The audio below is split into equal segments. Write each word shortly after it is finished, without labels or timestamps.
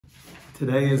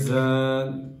Today is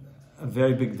a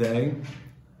very big day.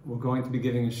 We're going to be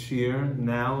giving a shir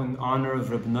now in honor of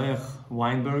Rabbi NOACH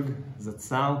WEINBERG,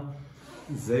 Zatzal,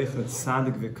 Zecher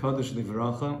Tzadik V'Kodesh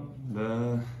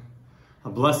Livracha, a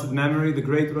blessed memory, the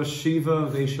great Rosh Yeshiva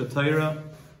of Yeshiva.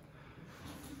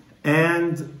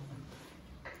 And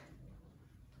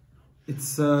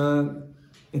it's an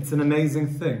amazing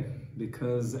thing,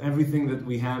 because everything that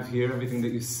we have here, everything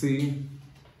that you see,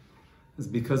 is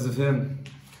because of him.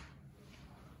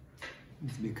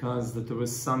 It's because that there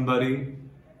was somebody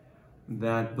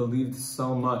that believed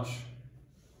so much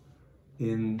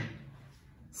in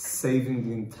saving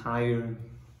the entire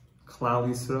Klal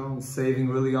Yisrael, and saving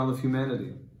really all of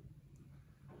humanity.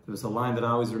 There was a line that I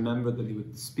always remember that he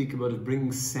would speak about, of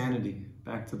bringing sanity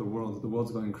back to the world. The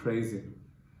world's going crazy.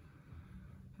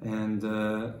 And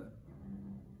that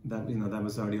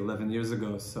was already 11 years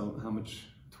ago. So how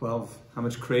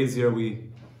much crazier are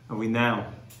we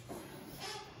now?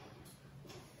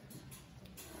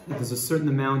 There's a certain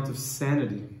amount of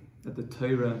sanity that the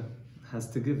Torah has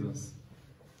to give us.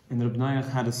 And Rabbi NOACH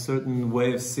had a certain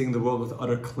way of seeing the world with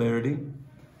utter clarity.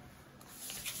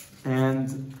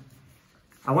 And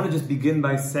I want to just begin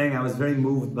by saying I was very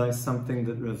moved by something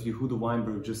that Rabbi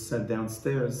Weinberg just said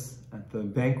downstairs at the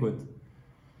banquet.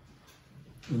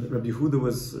 Rabbi Yehuda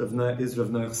is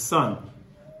Rabbi NOACH's son.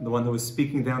 The one who was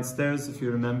speaking downstairs, if you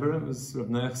remember, was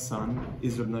Rabbi NOACH's son,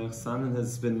 is Rabbi NOACH's son, and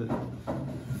has been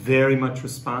very much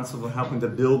responsible for helping to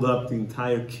build up the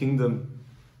entire kingdom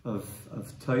of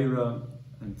Torah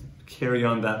and carry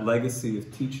on that legacy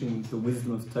of teaching the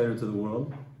wisdom of Torah to the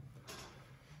world.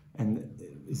 And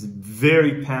is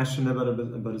very passionate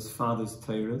about his father's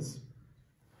Torahs.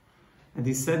 And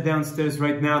he said downstairs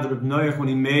right now that Rabbi NOACH, when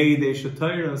he made Eshet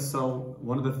Torah, so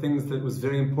one of the things that was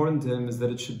very important to him is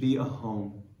that it should be a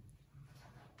home.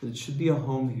 That it should be a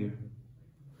home here.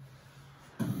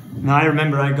 Now I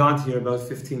remember I got here about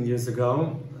 15 years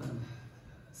ago,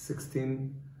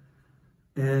 16,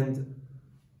 and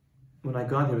when I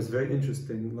got here it was very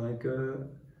interesting.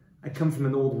 I come from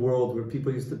an old world where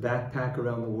people used to backpack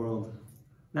around the world.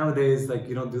 Nowadays,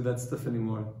 you don't do that stuff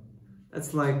anymore.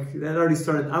 That already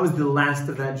started. I was the last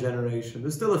of that generation.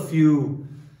 There's still a few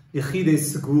Yechidei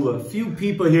Segula, a few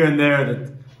people here and there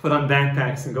that put on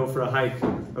backpacks and go for a hike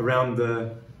around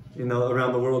the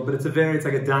world. But it's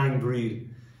like a dying breed.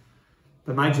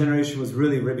 But my generation was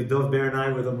really, Rabbi Ber and I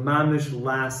were the mamish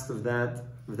last of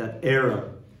that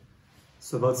era.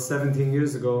 So about 17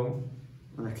 years ago,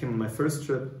 when I came on my first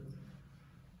trip,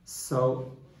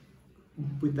 so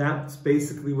that's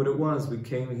basically what it was. We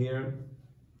came here.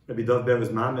 Rabbi Ber was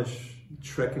mamish,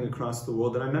 trekking across the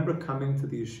world. And I remember coming to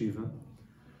the yeshiva,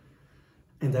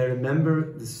 and I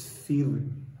remember this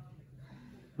feeling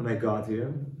when I got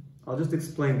here. I'll just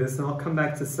explain this, and I'll come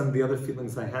back to some of the other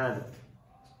feelings I had.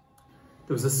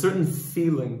 There was a certain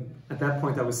feeling. At that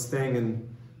point, I was staying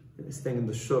in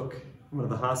the Shuk, one of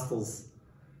the hostels,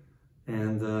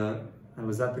 and I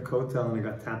was at the hotel, and I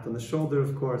got tapped on the shoulder,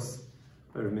 of course,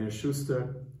 by Rameir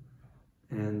Schuster,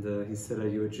 and he said, "Are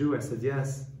you a Jew?" I said,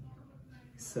 "Yes."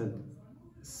 He said,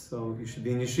 "So you should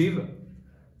be in yeshiva."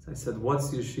 So I said,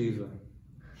 "What's yeshiva?"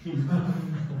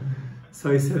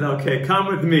 So he said, "Okay, come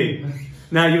with me."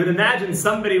 Now you would imagine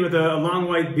somebody with a long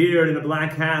white beard and a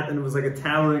black hat, and it was like a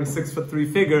towering 6'3"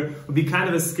 figure, would be kind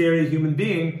of a scary human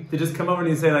being to just come over and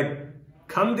he'd say,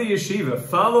 "Come to yeshiva,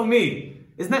 follow me."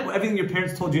 Isn't that everything your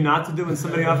parents told you not to do when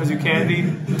somebody offers you candy?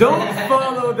 Don't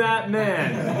follow that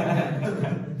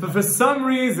man. But for some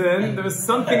reason, there was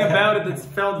something about it that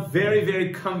felt very,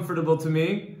 very comfortable to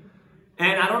me.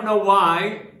 And I don't know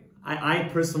why. I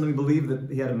personally believe that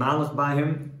he had a malach by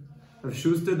him, of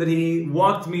Schuster, that he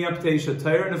walked me up to Eshet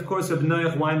Torah. And of course, Rabbi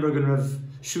NOACH WEINBERG and Rav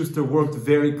Schuster worked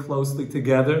very closely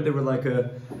together. They were like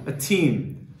a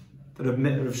team.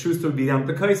 Rav Schuster would be down at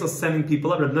the Kaisel sending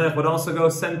people up. Rabbi NOACH would also go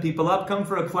send people up, come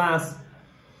for a class.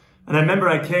 And I remember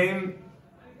I came,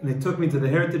 and they took me to the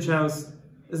Heritage House.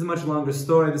 This is a much longer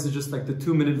story. This is just like the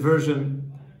 2-minute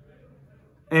version.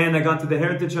 And I got to the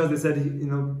Heritage House. They said,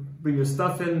 bring your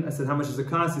stuff in. I said, "How much does it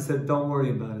cost?" He said, "Don't worry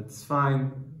about it. It's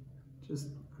fine." I'm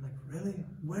like, really?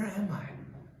 Where am I?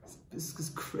 This is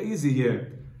crazy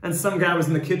here. And some guy was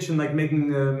in the kitchen, making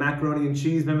macaroni and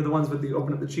cheese. Remember the ones with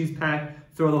open up the cheese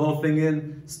pack, throw the whole thing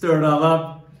in, stir it all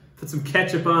up, put some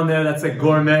ketchup on there. That's like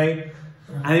gourmet.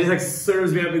 And he just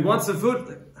serves me up. He wants some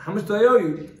food. "How much do I owe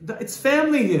you?" "It's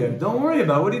family here. Don't worry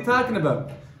about it. What are you talking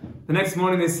about?" The next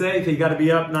morning they say, "Okay, you got to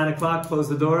be up 9 o'clock, close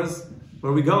the doors."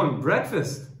 "Where are we going?"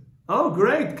 "Breakfast." "Oh,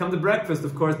 great. Come to breakfast."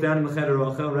 Of course, down in the Cheder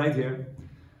Rochel, right here.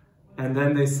 And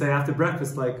then they say after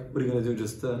breakfast, what are you going to do?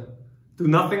 Just do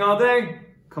nothing all day?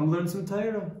 Come learn some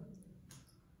Torah.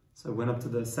 So I went up to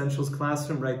the essentials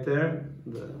classroom right there.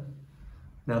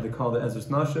 Now they call it Ezras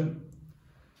Nashim.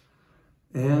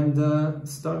 And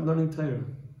started learning Torah.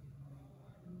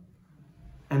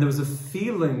 And there was a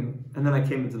feeling, and then I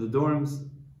came into the dorms.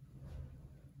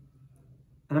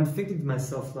 And I'm thinking to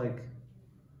myself, like,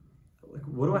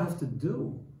 what do I have to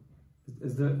do?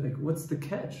 Is there, like, what's the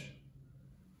catch?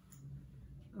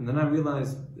 And then I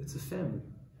realized it's a family.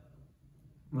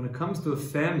 When it comes to a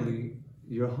family,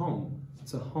 you're home.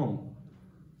 It's a home.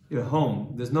 You're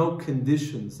home. There's no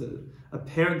conditions. A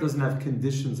parent doesn't have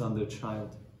conditions on their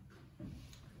child.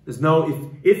 There's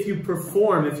no, if you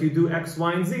perform, if you do X,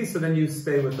 Y, and Z, so then you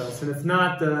stay with us. And if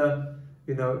not,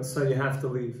 so you have to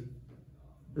leave.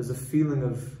 There's a feeling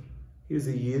of, here's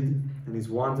a Yid, and he's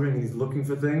wandering, and he's looking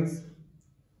for things.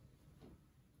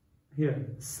 Here,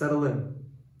 settle in.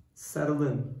 Settle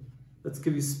in. Let's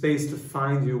give you space to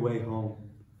find your way home.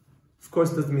 Of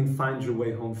course, it doesn't mean find your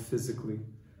way home physically.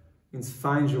 It means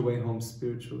find your way home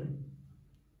spiritually.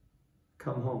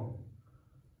 Come home.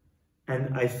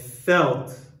 And I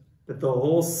felt that the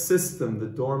whole system, the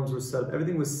dorms were set up,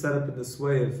 everything was set up in this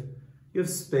way of, you have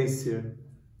space here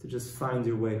to just find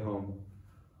your way home.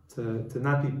 To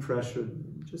not be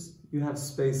pressured. Just, you have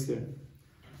space here.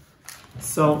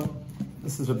 So,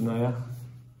 this is Rabbi NOACH.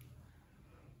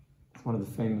 One of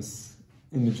the famous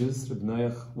images. Rabbi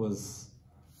NOACH was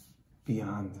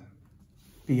beyond.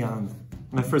 When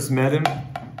I first met him,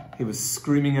 he was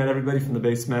screaming at everybody from the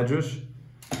base medrash,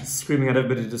 screaming at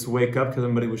everybody to just wake up because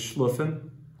everybody was schluffing.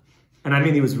 And I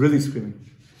mean, he was really screaming,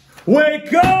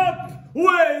 "Wake up!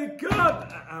 Wake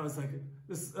up!" I was like,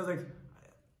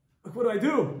 what do I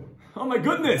do? Oh my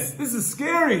goodness, this is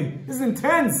scary. This is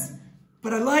intense,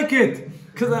 but I like it.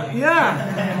 Because, I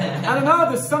don't know,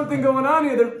 there's something going on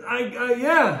here.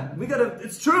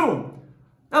 It's true.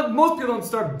 Now, most people don't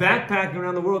start backpacking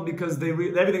around the world because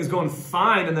everything's going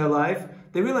fine in their life.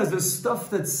 They realize there's stuff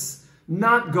that's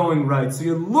not going right. So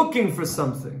you're looking for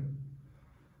something.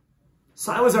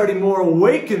 So I was already more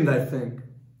awakened, I think.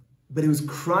 But he was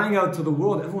crying out to the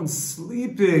world. Everyone's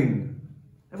sleeping.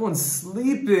 Everyone's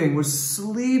sleeping. We're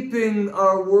sleeping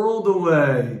our world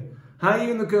away.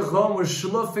 We're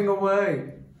schluffing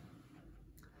away.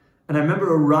 And I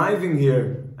remember arriving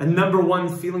here, and number one,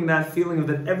 feeling that feeling of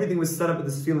that everything was set up with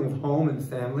this feeling of home and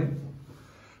family,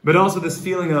 but also this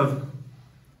feeling of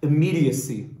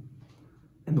immediacy.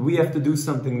 And we have to do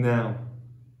something now.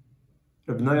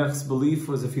 Rabbi NOACH's belief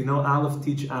was, if you know Aleph,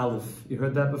 teach Aleph. You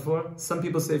heard that before? Some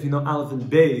people say if you know Aleph and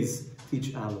Beis,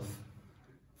 teach Aleph.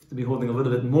 To be holding a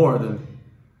little bit more than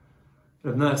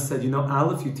Rabbi NOACH said, you know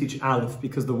Aleph, you teach Aleph,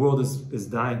 because the world is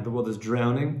dying, the world is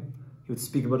drowning. He would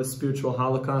speak about a spiritual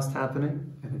holocaust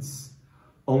happening, and it's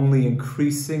only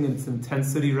increasing in its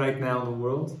intensity right now in the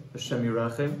world. Hashem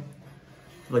Yirachem.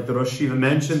 Like the Rosh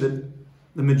mentioned, that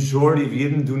the majority of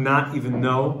Yidden do not even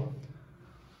know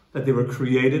that they were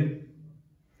created.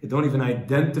 They don't even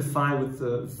identify with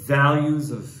the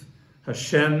values of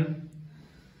Hashem.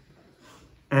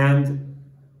 And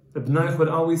Rabbi NOACH would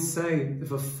always say,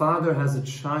 if a father has a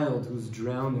child who's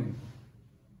drowning,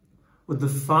 would the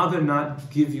father not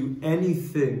give you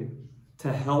anything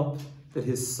to help that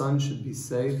his son should be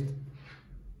saved?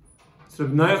 So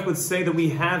Rabbi NOACH would say that we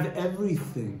have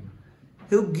everything.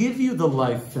 He'll give you the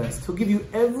life vest. He'll give you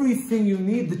everything you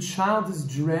need. The child is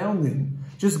drowning.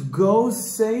 Just go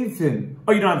save him.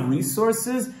 Oh, you don't have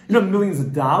resources? You don't have millions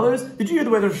of dollars? Did you hear the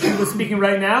way the Yeshiva was speaking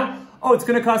right now? Oh, it's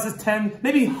going to cost us 10,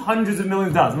 maybe hundreds of millions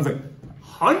of dollars. I was like,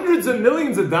 hundreds of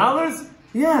millions of dollars?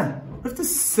 Yeah, we have to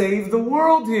save the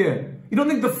world here. You don't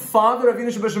think the Father of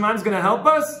Yeshiva B'Shamayim is going to help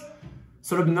us?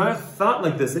 So Rabbi NOACH thought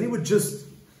like this, and he would just,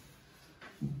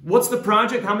 what's the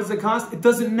project? How much does it cost? It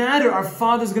doesn't matter. Our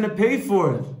Father's going to pay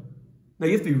for it. Now,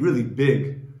 you have to be really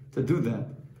big to do that.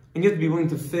 And you have to be willing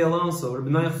to fail also. Rabbi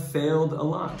NOACH failed a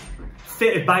lot.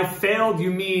 By failed,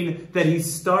 you mean that he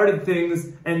started things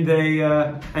and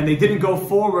they didn't go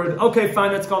forward. Okay,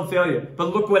 fine, that's called failure.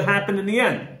 But look what happened in the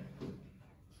end.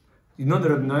 You know that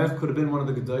Rabbi NOACH could have been one of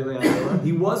the Gedolei Ador?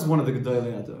 He was one of the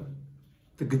Gedolei Ador.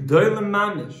 The Gedolei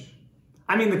Mamish.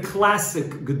 I mean the classic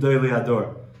Gedolei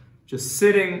Ador. Just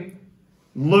sitting,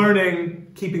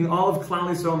 learning, keeping all of Klal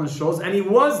Yisrael on his shoulders. And he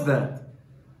was that.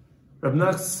 Rabbi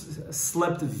NOACH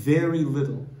slept very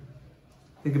little.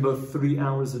 Think about 3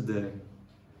 hours a day.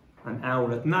 An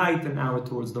hour at night, an hour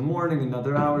towards the morning,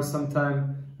 another hour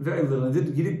sometime. Very little.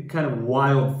 He did kind of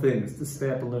wild things to stay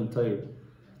up and learn Torah.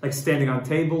 Like standing on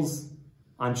tables,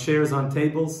 on chairs on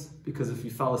tables, because if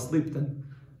you fall asleep, then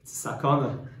it's a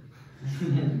sakana.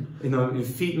 Your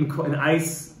feet in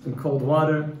ice and cold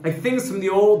water. Like things from the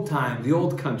old time, the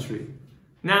old country.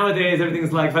 Nowadays,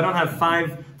 everything's like, if I don't have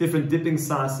 5 different dipping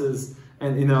sauces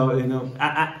and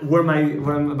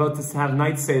where I'm about to have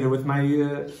night seder with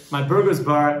my burgers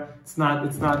bar, it's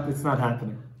not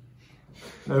happening.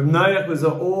 Rabbi NOACH was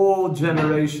an old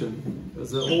generation. It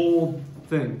was an old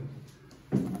thing.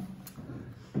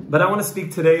 But I want to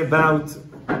speak today about,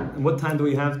 what time do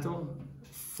we have till?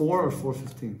 4 or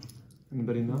 4:15?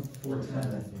 Anybody know?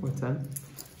 4:10. 4:10.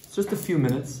 It's just a few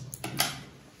minutes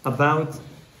about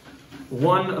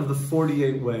one of the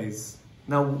 48 ways.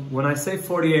 Now, when I say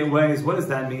 48 ways, what does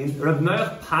that mean? Rabbi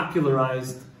NOACH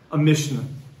popularized a Mishnah.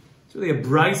 It's really a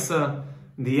brisa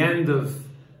in the end of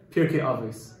Pirkei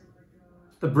Avos.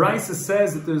 The brisa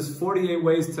says that there's 48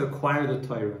 ways to acquire the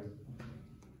Torah.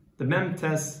 The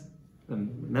Memches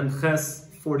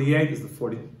 48 is the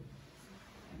 40.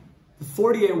 The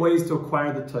 48 ways to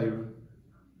acquire the Torah.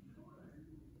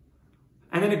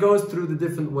 And then it goes through the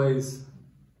different ways.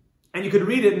 And you could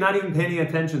read it not even paying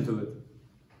attention to it.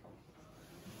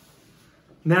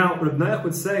 Now, Rabbi NOACH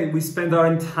would say, we spend our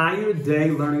entire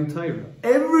day learning Torah.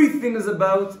 Everything is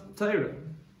about Torah.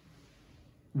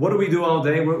 What do we do all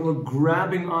day? We're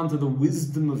grabbing onto the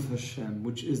wisdom of Hashem,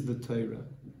 which is the Torah.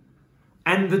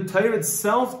 And the Torah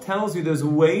itself tells you there's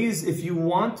ways if you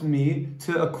want me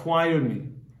to acquire me.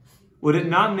 Would it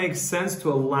not make sense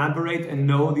to elaborate and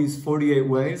know these 48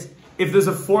 ways? If there's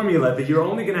a formula that you're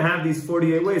only going to have these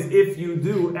 48 ways, if you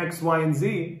do X, Y, and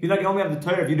Z, you're not going to only have the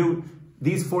Torah. If you do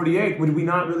these 48, would we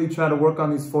not really try to work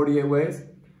on these 48 ways?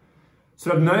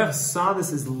 So Rabbi NOACH saw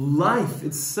this as life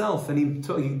itself, and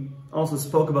he also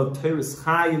spoke about Torah's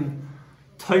Chaim,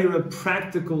 Torah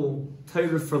practical,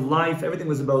 Torah for life. Everything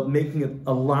was about making it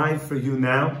alive for you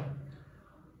now.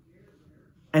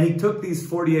 And he took these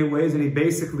 48 ways and he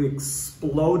basically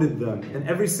exploded them. And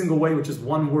every single way, which is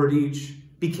one word each,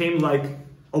 became like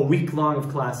a week long of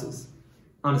classes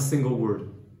on a single word.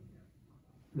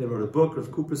 They wrote a book,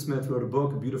 Rav Cooper Smith wrote a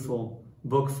book, a beautiful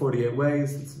book, 48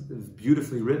 Ways. It's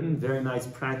beautifully written, very nice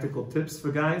practical tips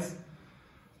for guys.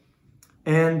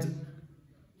 And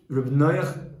Rabbi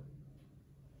NOACH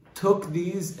took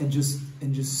these and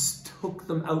just took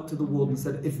them out to the world and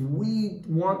said, if we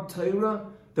want Torah,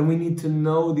 then we need to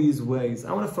know these ways.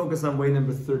 I want to focus on way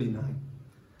number 39.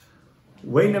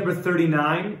 Way number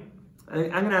 39, I'm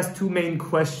going to ask two main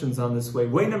questions on this way.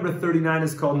 Way number 39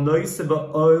 is called Noise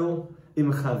ba'oil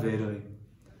im chaveroi.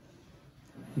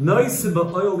 Noise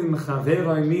ba'oil im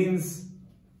chaveroi means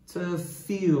to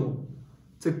feel,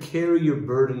 to carry your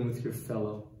burden with your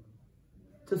fellow,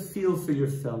 to feel for your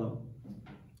fellow.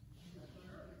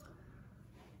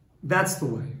 That's the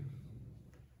way.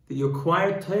 That you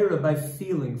acquire Torah by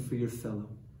feeling for your fellow.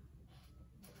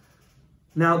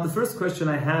 Now, the first question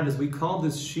I have is, we call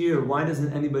this shir, why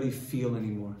doesn't anybody feel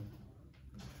anymore?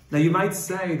 Now, you might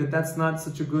say that it's not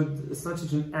such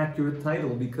an accurate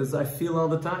title, because I feel all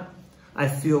the time. I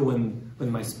feel when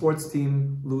my sports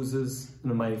team loses,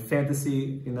 my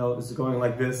fantasy, is going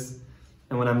like this,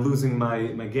 and when I'm losing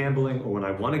my gambling, or when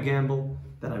I want to gamble,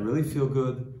 then I really feel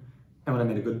good. And when I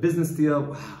made a good business deal,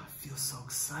 wow, I feel so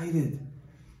excited.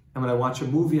 And when I watch a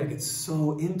movie, I get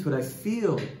so into it, I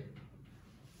feel.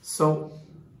 So,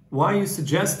 why are you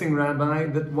suggesting, Rabbi,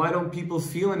 that why don't people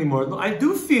feel anymore? Look, I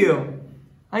do feel.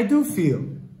 I do feel.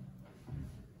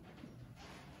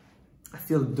 I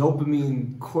feel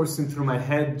dopamine coursing through my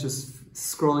head, just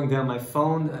scrolling down my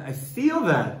phone. I feel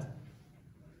that.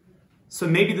 So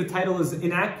maybe the title is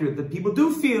inaccurate, that people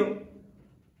do feel.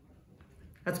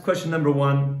 That's question number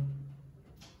one.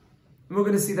 And we're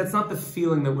going to see that's not the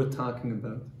feeling that we're talking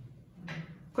about.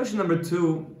 Question number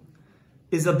two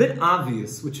is a bit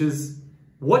obvious, which is,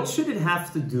 what should it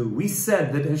have to do? We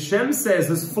said that Hashem says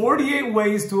there's 48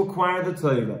 ways to acquire the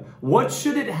Torah. What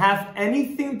should it have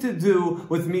anything to do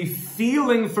with me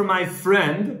feeling for my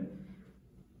friend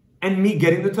and me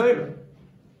getting the Torah?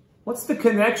 What's the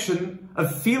connection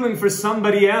of feeling for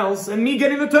somebody else and me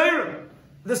getting the Torah?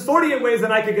 There's 48 ways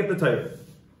that I could get the Torah.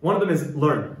 One of them is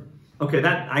learn. Okay,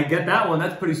 I get that one.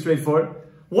 That's pretty straightforward.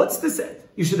 What's this?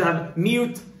 You should have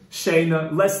miyut,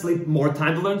 sheina, less sleep, more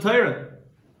time to learn Torah.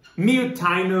 Miyut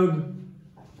tainug,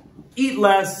 eat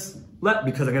less,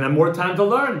 because I'm going to have more time to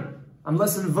learn. I'm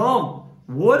less involved.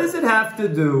 What does it have to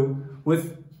do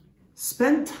with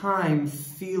spend time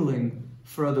feeling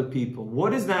for other people?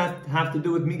 What does that have to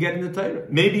do with me getting the Torah?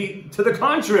 Maybe to the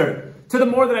contrary. To the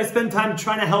more that I spend time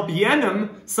trying to help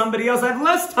Yenim, somebody else, I have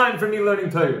less time for me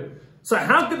learning Torah. So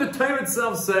how could the Torah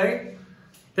itself say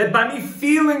that by me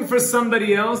feeling for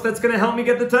somebody else, that's going to help me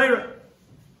get the Torah?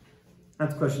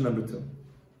 That's question number two.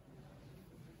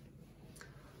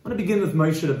 I want to begin with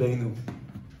Moshe Rabbeinu.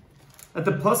 That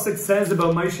the pasuk says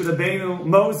about Moshe Rabbeinu,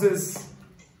 Moses,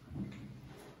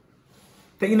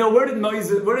 that where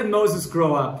did Moses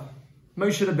grow up?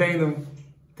 Moshe Rabbeinu,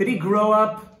 Did he grow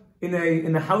up in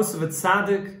the house of a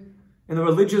tzaddik, in a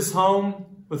religious home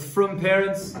with frum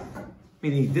parents? I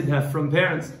mean, he did have frum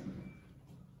parents.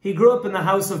 He grew up in the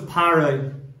house of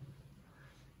Parai.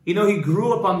 You know, he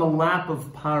grew up on the lap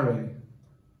of Parai.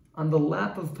 On the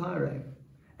lap of Parai.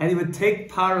 And he would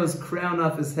take Paro's crown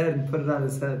off his head and put it on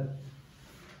his head.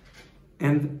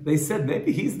 And they said,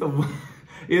 maybe he's the one.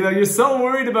 You know, you're so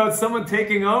worried about someone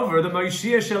taking over, the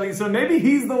Moshiach Shel Yisrael, maybe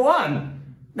he's the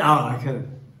one. No, I can't.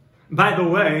 By the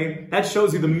way, that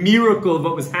shows you the miracle of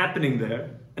what was happening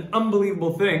there. An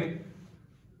unbelievable thing.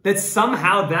 That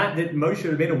somehow that Moshe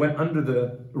Rabbeinu went under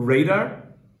the radar.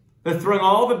 They're throwing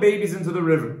all the babies into the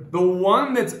river. The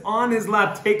one that's on his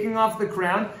lap taking off the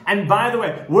crown. And by the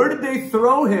way, where did they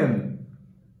throw him?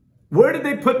 Where did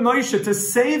they put Moshe to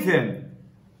save him?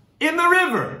 In the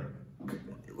river.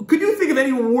 Could you think of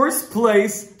any worse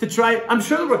place to try? I'm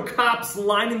sure there were cops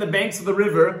lining the banks of the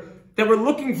river that were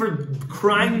looking for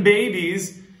crying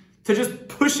babies to just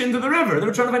push into the river. They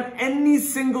were trying to find any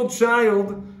single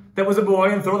child that was a boy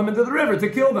and throw them into the river to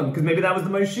kill them. Because maybe that was the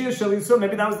Moshiach Shel Yisrael,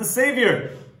 maybe that was the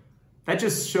Savior. That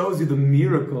just shows you the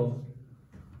miracle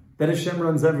that Hashem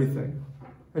runs everything.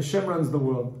 Hashem runs the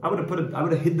world. I would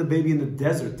have hid the baby in the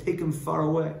desert, take him far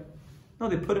away. No,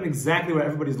 they put him exactly where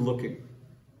everybody's looking.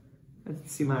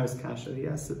 Let's see Myers Kasha, he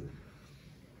asked it.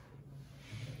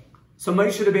 So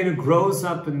Moshe Rabbeinu grows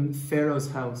up in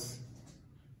Pharaoh's house.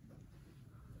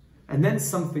 And then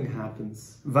something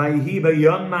happens. Vayhi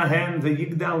bayom mahem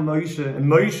v'yigdal Moshe.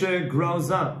 And Moshe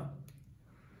grows up.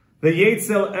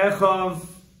 V'yetzel Echav.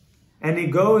 And he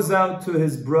goes out to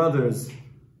his brothers.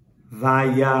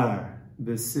 Vayar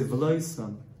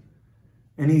b'sivloisam.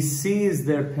 And he sees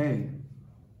their pain.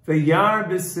 Vayar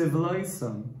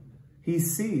b'sivloisam. He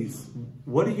sees.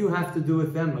 What do you have to do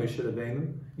with them, Moshe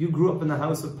Rabbeinu? You grew up in the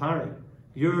house of Parai.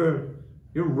 You're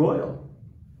royal.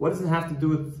 What does it have to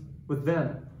do with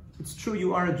them? It's true,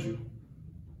 you are a Jew.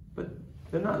 But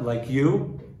they're not like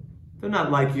you. They're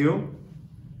not like you.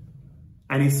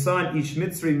 And he saw Ish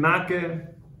Mitzri Makeh,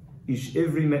 Ish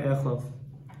Ivri Me'echov.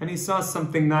 And he saw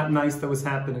something not nice that was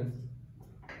happening.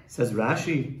 Says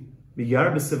Rashi,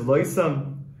 B'yar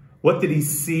b'sivloisam. What did he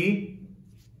see?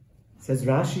 Says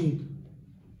Rashi,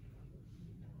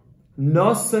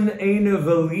 Nosan einu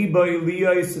v'libo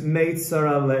liyos meitzar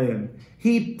aleim.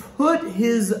 He put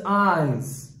his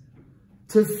eyes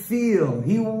to feel.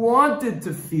 He wanted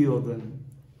to feel them.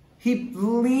 He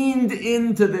leaned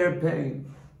into their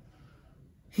pain.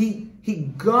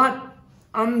 He got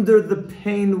under the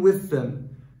pain with them.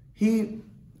 He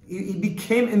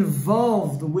became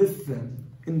involved with them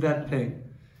in that pain.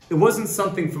 It wasn't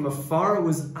something from afar. It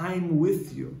was, I'm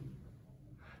with you.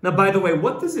 Now, by the way,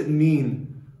 what does it mean?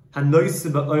 What does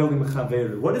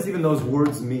even those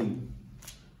words mean?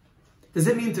 Does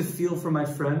it mean to feel for my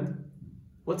friend?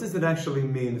 What does it actually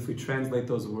mean if we translate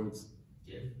those words?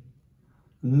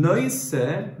 Noise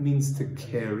means to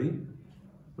carry.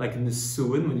 Like in the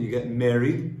Nisuin, when you get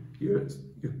married, you're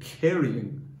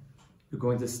carrying. You're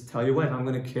going to tell your wife, I'm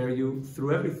going to carry you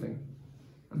through everything.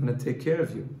 I'm going to take care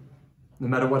of you, no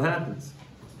matter what happens.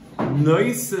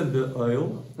 Noise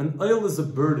be'oil. An oil is a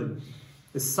burden.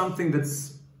 It's something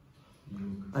that's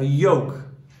a yoke.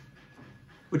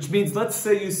 Which means, let's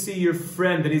say you see your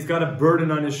friend and he's got a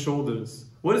burden on his shoulders.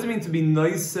 What does it mean to be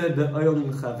noise be'oil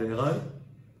in chaverai? It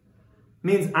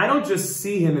means I don't just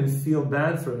see him and feel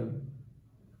bad for him.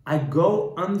 I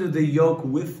go under the yoke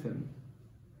with him.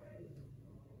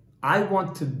 I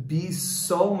want to be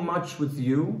so much with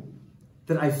you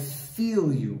that I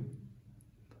feel you.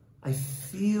 I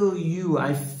feel you.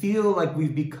 I feel like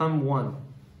we've become one.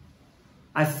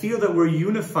 I feel that we're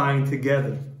unifying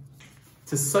together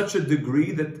to such a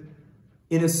degree that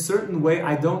in a certain way,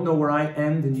 I don't know where I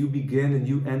end and you begin, and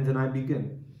you end and I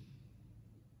begin.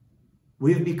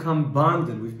 We've become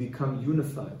bonded. We've become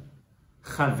unified.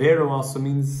 Chavero also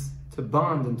means to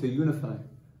bond and to unify.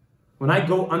 When I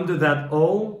go under that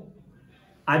O,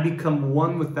 I become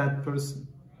one with that person.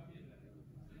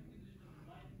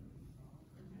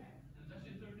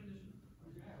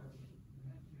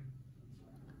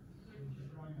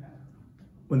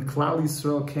 When Klal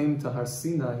Yisrael came to Har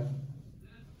Sinai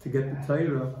to get the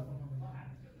Torah,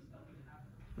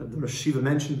 the Yeshiva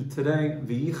mentioned it today,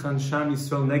 V'yichan sham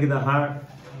Yisrael neged ahar,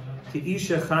 ki ish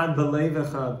echad b'lev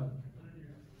echad.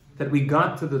 That we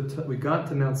got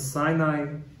to Mount Sinai,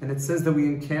 and it says that we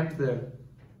encamped there.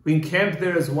 We encamped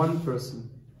there as one person.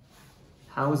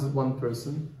 How is it one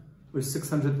person? We're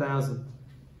 600,000.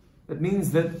 That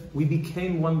means that we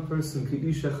became one person, ki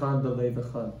ish echad b'lev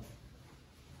echad.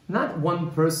 Not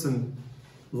one person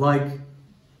like,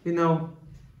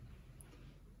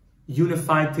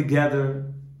 unified together,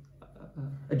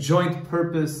 a joint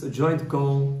purpose, a joint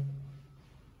goal.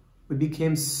 We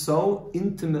became so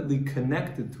intimately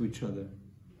connected to each other,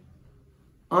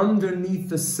 underneath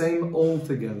the same all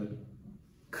together,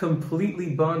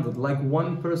 completely bonded, like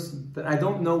one person, that I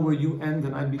don't know where you end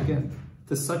and I begin,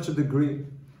 to such a degree.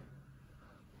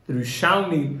 The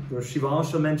Yerushalmi, the Yeshiva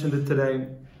also mentioned it today,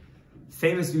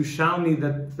 famous Yerushalmi,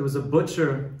 that there was a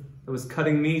butcher that was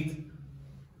cutting meat,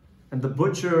 and the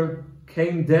butcher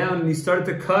came down and he started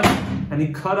to cut, and he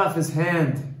cut off his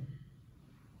hand.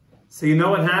 So you know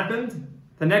what happened?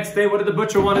 The next day, what did the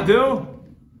butcher want to do?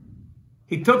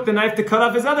 He took the knife to cut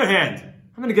off his other hand.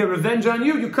 I'm going to get revenge on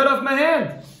you. You cut off my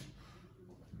hand.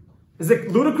 Is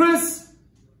it ludicrous?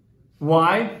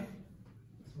 Why?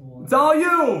 It's all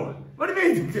you. What do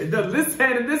you mean? This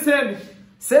hand and this hand.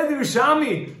 Said the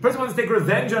Yerushalmi. Person wants to take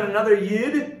revenge on another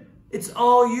Yid. It's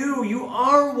all you. You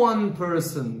are one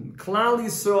person. Klal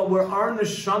Yisrael, where our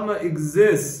neshama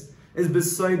exists, is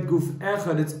beside guf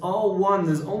echad. It's all one.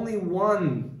 There's only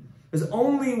one. There's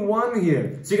only one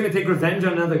here. So you're going to take revenge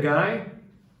on another guy?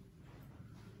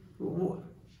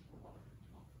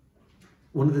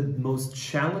 One of the most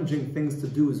challenging things to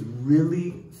do is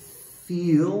really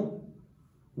feel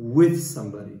with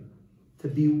somebody. To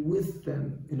be with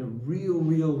them in a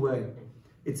real way.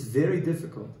 It's very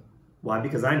difficult. Why?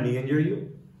 Because I'm me and you're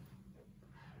you.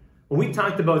 When we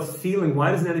talked about feeling,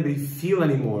 why doesn't anybody feel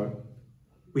anymore?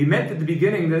 We meant at the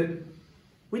beginning that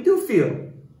we do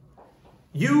feel.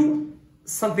 You,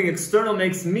 something external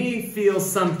makes me feel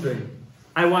something.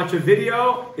 I watch a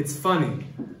video, it's funny.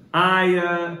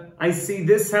 I see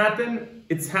this happen,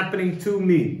 it's happening to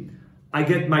me.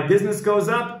 My business goes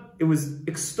up, it was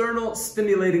external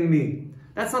stimulating me.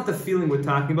 That's not the feeling we're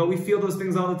talking about. We feel those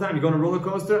things all the time. You go on a roller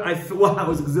coaster, I feel, wow, it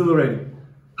was exhilarating.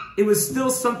 It was still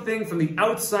something from the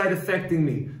outside affecting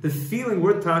me. The feeling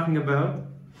we're talking about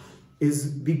is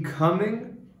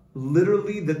becoming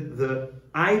literally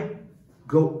I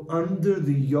go under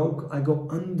the yoke, I go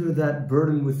under that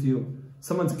burden with you.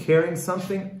 Someone's carrying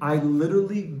something, I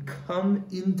literally come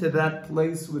into that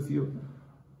place with you.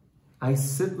 I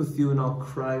sit with you and I'll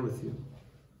cry with you.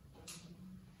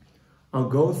 I'll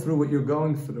go through what you're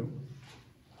going through.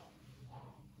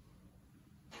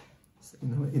 You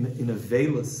know, in a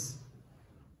veilus,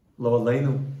 lo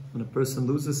aleinu, when a person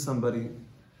loses somebody,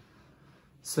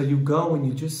 so you go and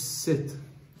you just sit.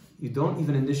 You don't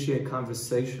even initiate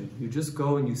conversation. You just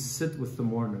go and you sit with the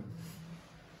mourner.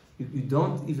 You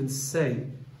don't even say.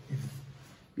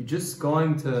 You're just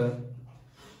going to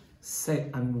say,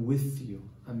 I'm with you.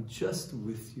 I'm just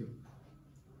with you.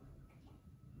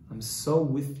 I'm so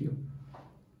with you.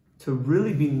 To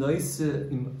really be nice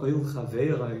in oil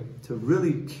chaverai, to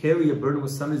really carry a burden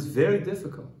with someone is very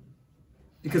difficult.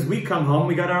 Because we come home,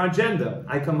 we got our agenda.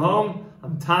 I come home,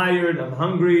 I'm tired, I'm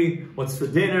hungry, what's for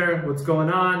dinner, what's going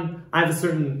on? I have a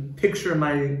certain picture in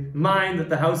my mind that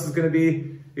the house is going to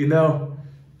be, you know,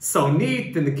 so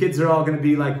neat, and the kids are all going to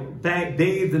be like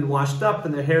bathed and washed up,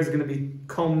 and their hair is going to be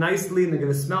combed nicely, and they're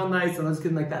going to smell nice, and I was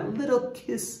getting like that little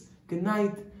kiss,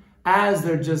 goodnight, as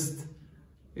they're just,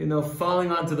 you know,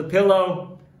 falling onto the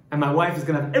pillow, and my wife is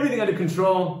going to have everything under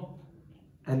control,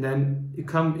 and then you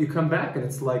come back, and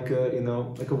it's like a, you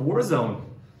know, like a war zone.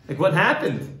 Like, what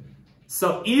happened?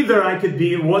 So either I could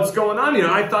be, what's going on here?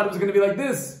 I thought it was going to be like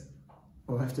this.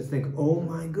 Or I have to think, oh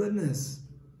my goodness,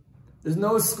 there's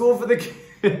no school for the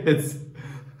kids.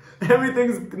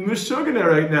 Everything's meshugana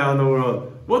right now in the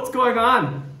world. What's going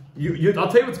on?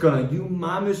 I'll tell you what's going on. You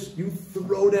mamish, you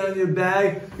throw down your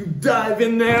bag, you dive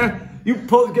in there, you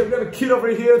get a kid over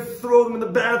here, throw them in the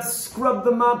bath, scrub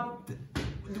them up.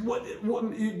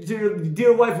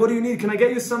 Dear wife, what do you need? Can I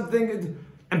get you something?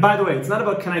 And by the way, it's not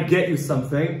about can I get you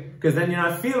something, because then you're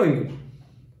not feeling it.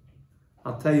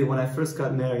 I'll tell you, when I first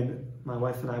got married, my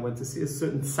wife and I went to see a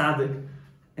certain tzaddik,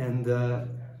 and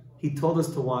he told us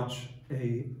to watch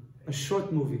a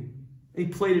short movie. He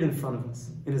played it in front of us,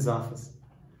 in his office.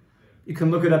 You can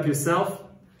look it up yourself.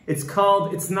 It's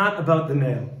called, It's Not About the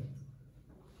Nail.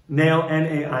 Nail,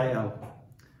 N-A-I-L.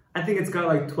 I think it's got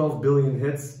like 12 billion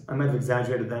hits. I might have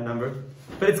exaggerated that number,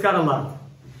 but it's got a lot.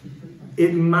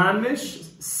 It mamish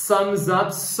sums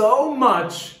up so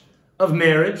much of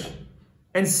marriage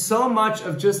and so much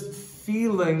of just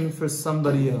feeling for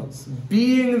somebody else,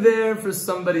 being there for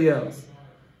somebody else.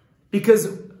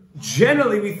 Because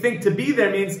generally we think to be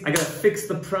there means I gotta fix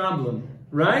the problem,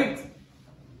 right?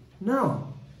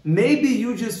 No. Maybe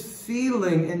you just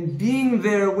feeling and being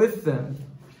there with them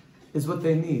is what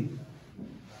they need.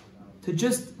 To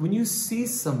just, when you see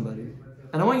somebody,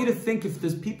 and I want you to think if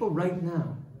there's people right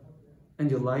now in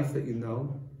your life that you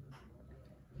know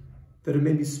that are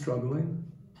maybe struggling,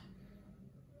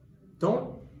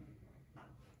 don't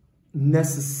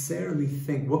necessarily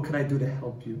think, what can I do to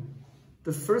help you?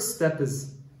 The first step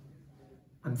is,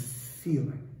 I'm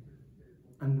feeling,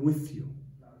 I'm with you.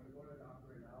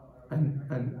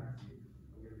 I'm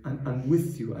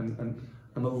with you.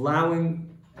 I'm allowing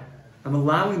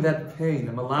that pain.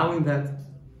 I'm allowing that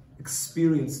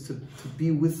experience to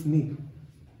be with me.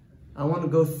 I want to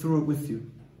go through it with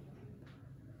you.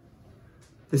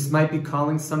 This might be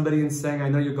calling somebody and saying, I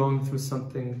know you're going through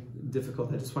something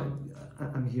difficult.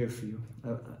 I'm here for you.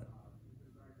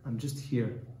 I'm just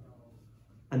here.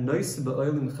 And is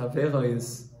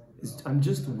I'm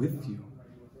just with you.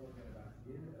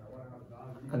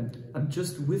 I'm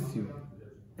just with you.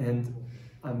 And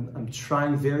I'm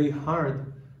trying very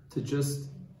hard to just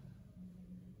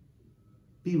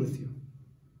be with you.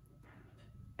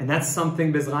 And that's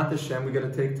something, Bezrat Hashem, we got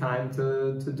to take time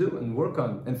to do and work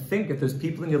on. And think if there's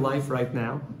people in your life right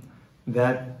now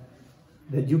that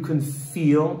you can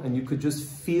feel, and you could just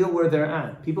feel where they're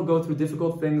at. People go through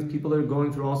difficult things. People are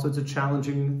going through all sorts of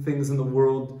challenging things in the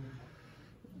world.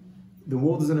 The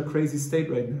world is in a crazy state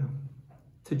right now.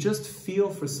 To just feel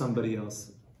for somebody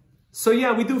else. So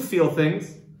yeah, we do feel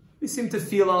things. We seem to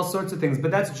feel all sorts of things,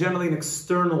 but that's generally an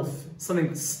external, something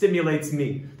that stimulates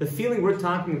me. The feeling we're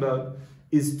talking about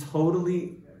is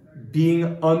totally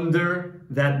being under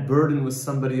that burden with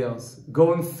somebody else,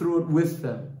 going through it with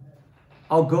them.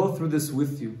 I'll go through this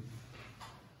with you.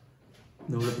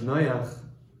 No, Rabbi NOACH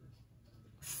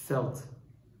felt.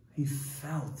 He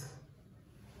felt.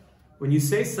 When you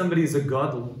say somebody is a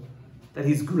gadol, that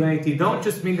he's great, you don't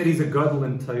just mean that he's a gadol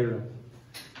in Torah.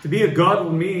 To be a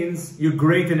gadol means you're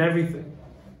great in everything.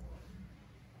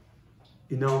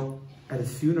 You know, at a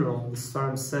funeral, the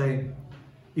Sfarim say,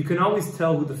 you can always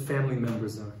tell who the family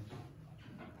members are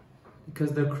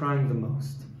because they're crying the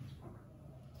most.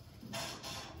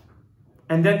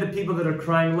 And then the people that are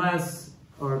crying less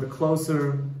are the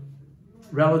closer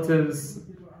relatives.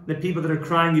 The people that are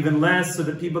crying even less are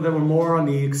the people that were more on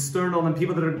the external, and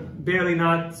people that are barely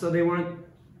not, so they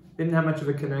didn't have much of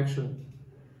a connection.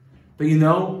 But you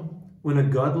know, when a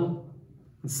gadol,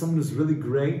 when someone who's really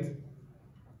great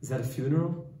is at a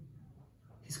funeral,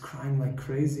 he's crying like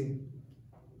crazy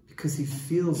because he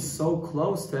feels so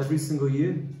close to every single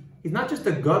yid. He's not just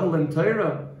a gadol in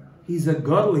Torah, he's a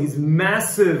gadol, he's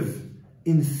massive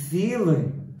in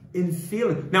feeling,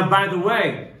 Now, by the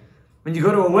way, when you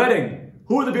go to a wedding,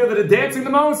 who are the people that are dancing the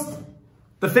most?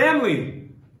 The family.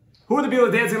 Who are the people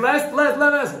that are dancing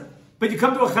less? But you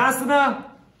come to a chasana,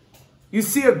 you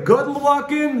see a gadol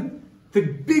walk in, the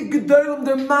big gedolim,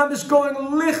 they're mamish going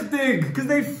lichtig, because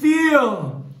they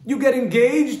feel. You get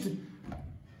engaged,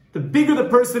 the bigger the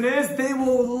person is, they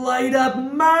will light up.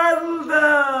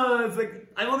 Malda! It's like,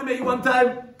 I only met you one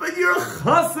time, but you're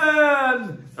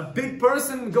chassan! A big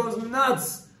person goes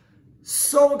nuts.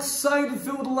 So excited,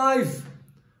 filled with life.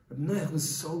 Rabbi NOACH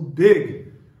was so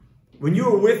big. When you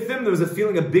were with him, there was a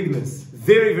feeling of bigness.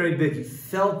 Very, very big. He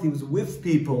felt he was with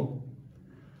people.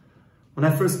 When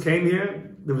I first came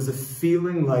here, there was a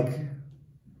feeling like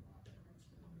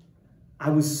I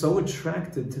was so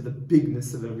attracted to the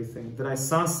bigness of everything that I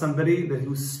saw somebody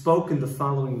who spoke in the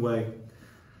following way.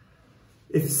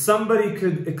 If somebody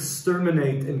could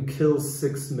exterminate and kill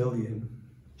 6 million,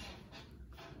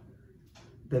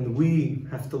 then we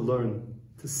have to learn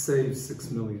to save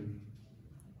 6 million.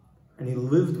 And he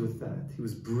lived with that. He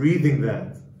was breathing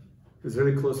that. He was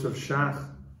very close to Rav Shach,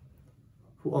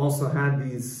 who also had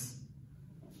these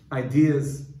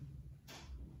ideas.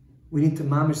 We need to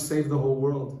mamish save the whole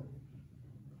world.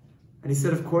 And he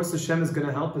said, of course, Hashem is going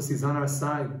to help us. He's on our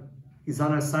side. He's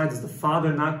on our side. Is the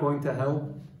Father not going to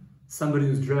help somebody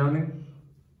who's drowning?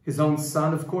 His own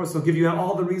Son, of course, will give you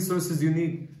all the resources you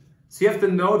need. So you have to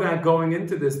know that going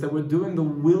into this, that we're doing the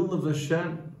will of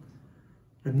Hashem.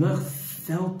 And NOACH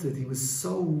felt it. He was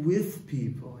so with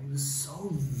people. He was so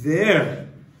there.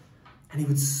 And he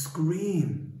would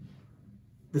scream.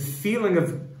 The feeling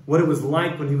of what it was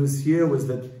like when he was here was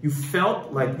that you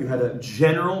felt like you had a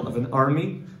general of an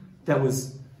army that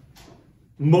was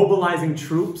mobilizing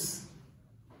troops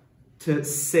to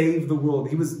save the world.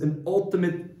 He was an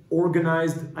ultimate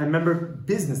organized, I remember,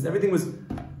 business. Everything was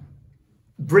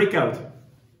breakout.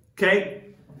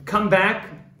 Okay? Come back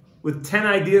with 10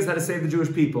 ideas how to save the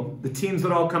Jewish people. The teams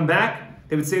would all come back.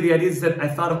 They would say the ideas. He said, I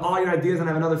thought of all your ideas and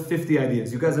I have another 50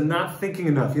 ideas. You guys are not thinking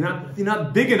enough. You're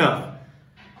not big enough.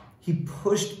 He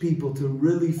pushed people to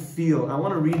really feel. I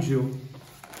want to read you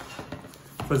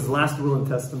for his last will and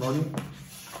testimony.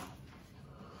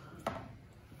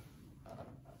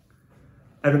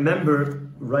 I remember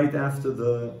right after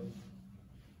the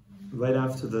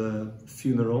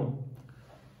funeral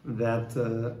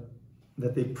that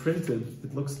that they printed.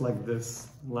 It looks like this,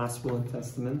 last will and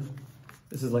testament.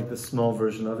 This is like the small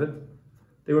version of it.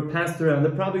 They were passed around.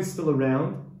 They're probably still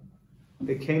around.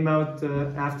 They came out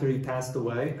after he passed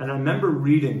away. And I remember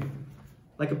reading,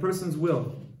 like a person's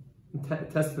will,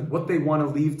 testament, what they want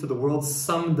to leave to the world,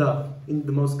 summed up in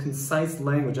the most concise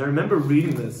language. I remember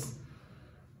reading this.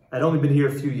 I'd only been here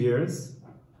a few years.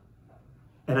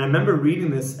 And I remember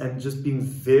reading this and just being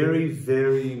very,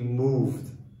 very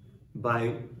moved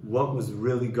by what was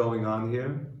really going on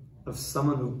here, of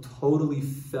someone who totally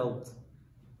felt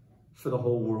for the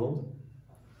whole world.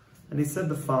 And he said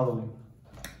the following: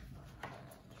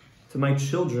 to my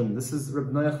children, this is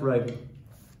Rabbi NOACH writing,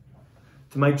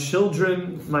 to my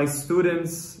children, my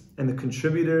students, and the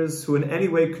contributors who in any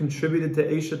way contributed to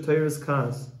Eshet Torah's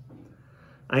cause,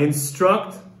 I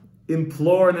instruct,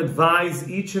 implore, and advise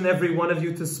each and every one of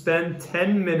you to spend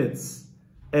 10 minutes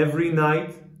every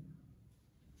night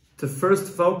to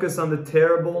first focus on the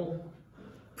terrible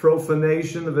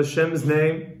profanation of Hashem's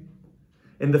name,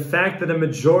 and the fact that a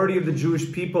majority of the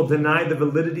Jewish people deny the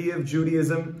validity of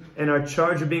Judaism and are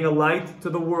charged of being a light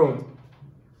to the world.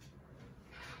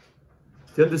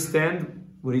 Do you understand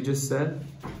what he just said?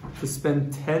 To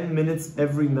spend 10 minutes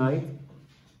every night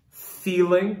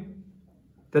feeling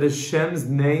that Hashem's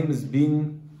name is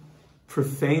being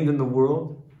profaned in the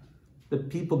world, that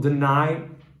people deny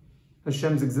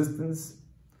Hashem's existence,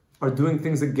 are doing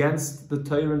things against the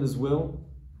Torah and His will.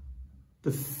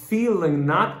 The feeling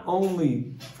not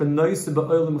only for noise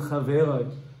ba'olam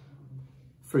chaverai,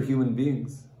 for human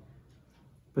beings,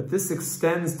 but this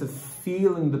extends to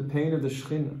feeling the pain of the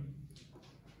Shekhinah.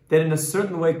 That in a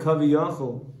certain way,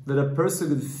 kaviyachol, that a person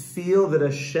could feel that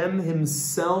Hashem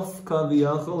Himself,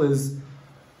 kaviyachol, is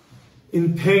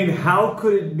in pain. How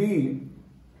could it be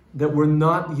that we're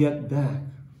not yet back?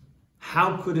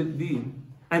 How could it be?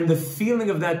 And the feeling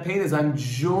of that pain is I'm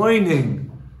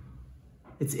joining.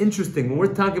 It's interesting. When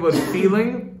we're talking about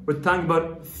feeling, we're talking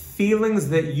about feelings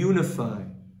that unify.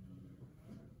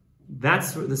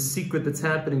 That's the secret that's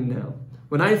happening now.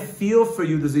 When I feel for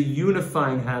you, there's a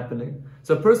unifying happening.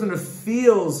 So a person who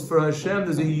feels for Hashem,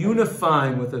 there's a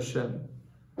unifying with Hashem.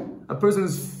 A person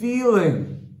who's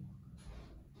feeling.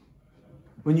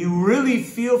 When you really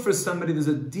feel for somebody, there's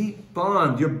a deep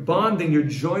bond. You're bonding, you're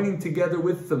joining together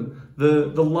with them.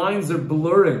 The lines are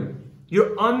blurring.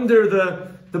 You're under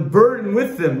the burden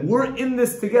with them. We're in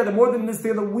this together. More than this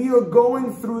together, we are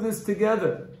going through this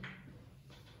together.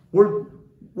 We're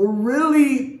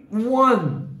really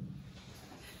one.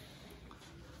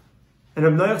 And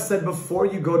Rabbi NOACH said before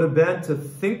you go to bed to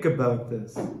think about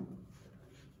this.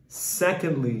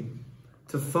 Secondly,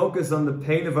 to focus on the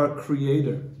pain of our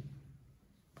Creator.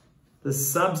 The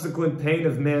subsequent pain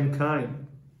of mankind.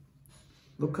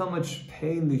 Look how much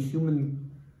pain the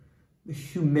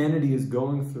humanity is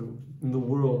going through in the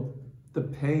world. The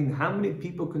pain. How many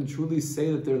people can truly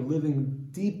say that they're living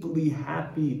deeply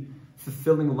happy,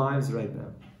 fulfilling lives right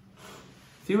now?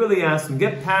 If you really ask them,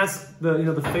 get past the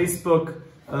Facebook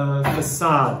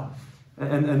facade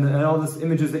and all these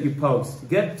images that you post.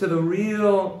 Get to the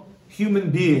real human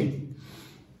being.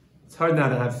 It's hard now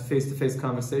to have face-to-face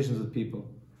conversations with people.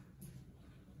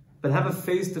 But have a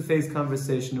face-to-face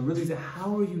conversation and really say,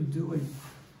 how are you doing?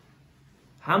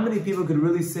 How many people could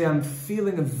really say, I'm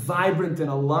feeling vibrant and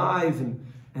alive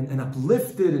and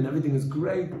uplifted and everything is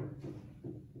great?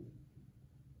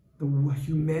 The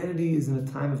humanity is in a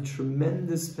time of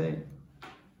tremendous pain.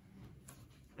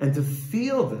 And to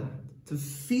feel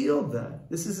that,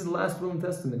 this is his last will and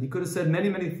testament. He could have said many,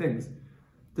 many things.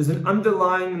 There's an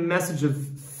underlying message of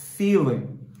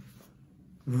feeling.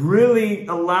 Really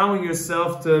allowing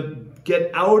yourself to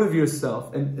get out of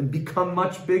yourself and become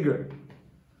much bigger.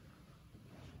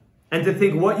 And to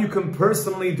think what you can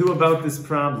personally do about this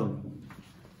problem.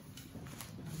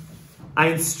 I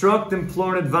instruct,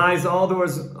 implore, and advise all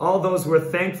those who are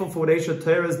thankful for what Eshet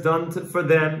Torah has done for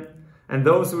them, and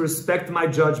those who respect my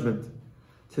judgment,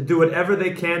 to do whatever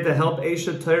they can to help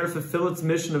Eshet Torah fulfill its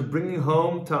mission of bringing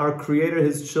home to our Creator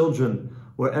His children,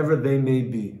 wherever they may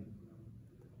be.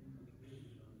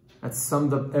 That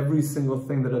summed up every single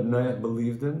thing that Rabbi NOACH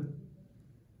believed in.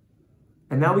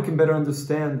 And now we can better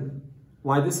understand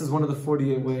why this is one of the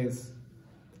 48 ways.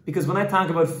 Because when I talk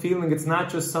about feeling, it's not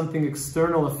just something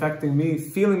external affecting me.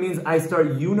 Feeling means I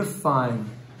start unifying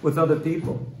with other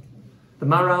people. The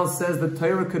Maharal says the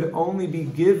Torah could only be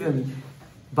given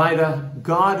by the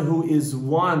God who is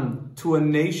one to a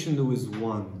nation who is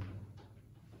one.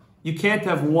 You can't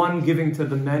have one giving to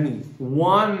the many.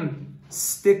 One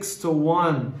sticks to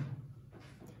one.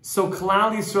 So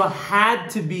Klal Yisrael had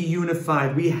to be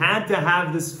unified. We had to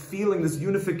have this feeling, this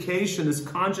unification, this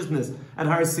consciousness at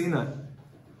Har Sinai.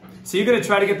 So you're going to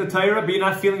try to get the Torah, but you're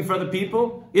not feeling for other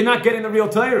people? You're not getting the real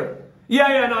Torah. No,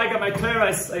 I got my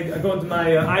Torah, I go into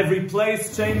my ivory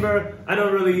place chamber, I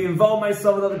don't really involve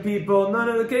myself with other people,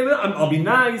 okay, I'll be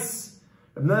nice.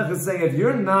 Rabbi NOACH is saying, if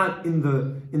you're not in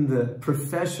the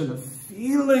profession of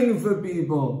feeling for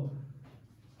people,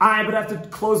 I would have to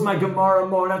close my Gemara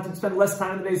more and have to spend less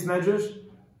time in the base medrash.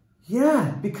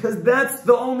 Yeah, because that's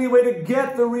the only way to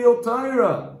get the real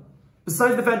Torah.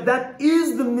 Besides the fact that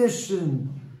is the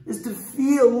mission, is to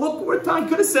feel. Look, we're talking.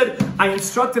 Could have said, I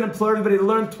instruct and implore everybody to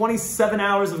learn 27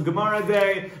 hours of Gemara a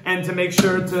day and to make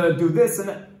sure to do this and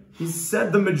that. He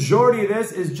said the majority of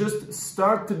this is just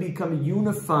start to become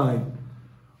unified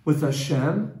with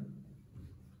Hashem.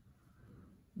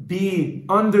 Be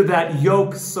under that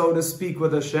yoke, so to speak,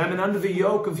 with Hashem, and under the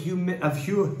yoke of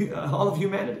all of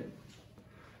humanity.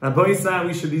 Rabbi said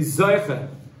we should be zoicha,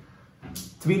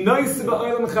 to be nice to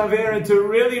ba'olam chavera, to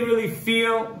really, really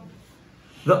feel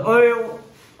the oil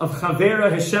of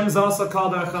chavera. Hashem's also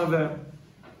called our chaver,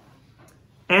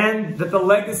 and that the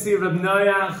legacy of Rabbi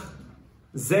NOACH,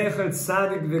 zecher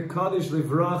tzadik v'kadosh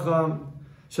livracha,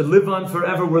 should live on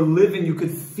forever. We're living. You could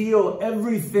feel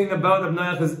everything about Rabbi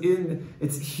NOACH is in.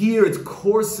 It's here. It's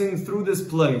coursing through this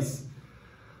place.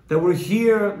 That we're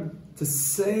here to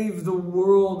save the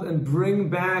world and bring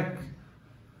back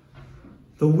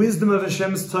the wisdom of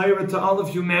Hashem's Torah to all of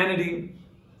humanity,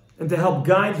 and to help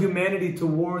guide humanity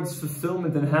towards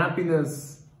fulfillment and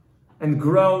happiness and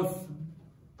growth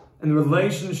and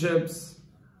relationships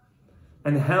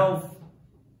and health.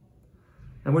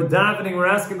 And we're davening, we're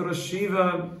asking the Rosh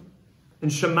Yeshiva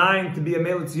and Shemayim to be a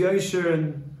Melech Yosher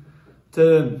and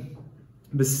to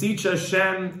beseech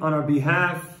Hashem on our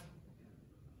behalf,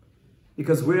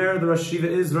 because where the Rosh Yeshiva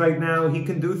is right now, he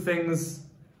can do things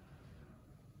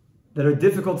that are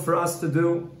difficult for us to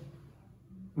do.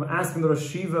 We're asking the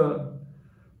Rosh Yeshiva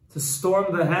to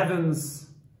storm the heavens.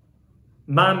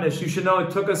 Mamish, you should know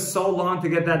it took us so long to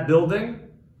get that building.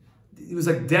 It was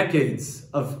like decades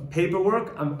of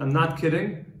paperwork. I'm not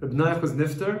kidding. Rabbi NOACH was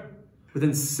nifter.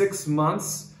 Within 6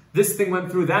 months, this thing went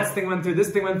through, that thing went through, this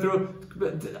thing went through.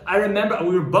 I remember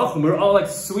we were buchum. We were all like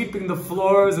sweeping the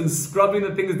floors and scrubbing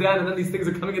the things down, and then these things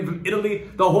are coming in from Italy.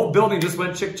 The whole building just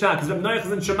went chick-chack. Because Rabbi NOACH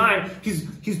is in Shemayim.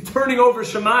 He's turning over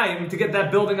Shemayim to get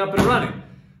that building up and running.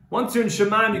 Once you're in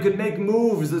Shemayim, you can make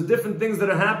moves. There's different things that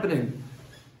are happening.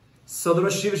 So the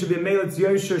Rosh Yeshiva should be a Melech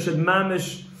Yosher, should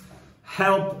mamish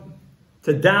help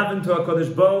to daven to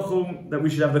HaKadosh Baruch Hu, that we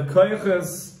should have the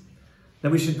koyches,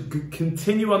 that we should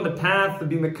continue on the path to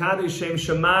be Mekadosh Shem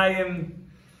Shemayim,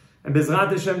 and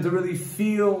Bezrat Hashem to really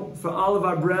feel for all of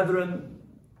our brethren,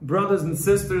 brothers and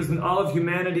sisters, and all of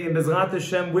humanity, and Bezrat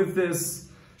Hashem with this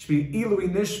should be Ilui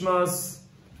Nishmas,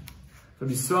 for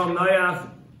Yisrael Noach,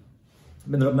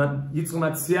 Ben Yitzchak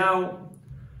Matziyahu.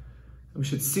 We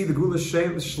should see the Gula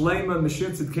Shleima and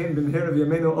Mashiach Tzidkein B'mehera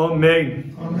V'yameinu.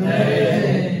 Amen.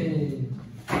 Amen.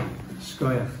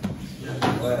 Shkoyach.